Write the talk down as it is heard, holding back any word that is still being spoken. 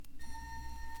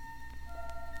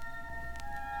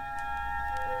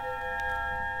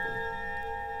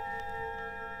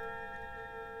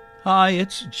Hi,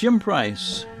 it's Jim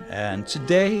Price, and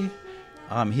today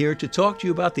I'm here to talk to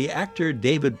you about the actor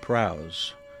David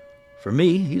Prowse. For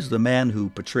me, he's the man who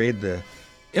portrayed the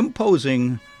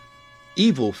imposing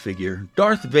evil figure,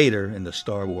 Darth Vader, in the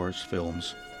Star Wars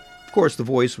films. Of course, the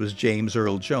voice was James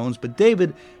Earl Jones, but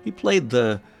David, he played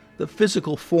the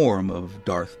physical form of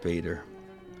Darth Vader.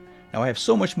 Now, I have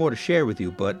so much more to share with you,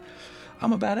 but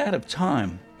I'm about out of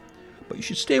time. But you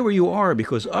should stay where you are,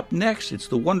 because up next, it's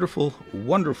the wonderful,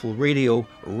 wonderful radio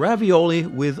Ravioli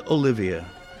with Olivia.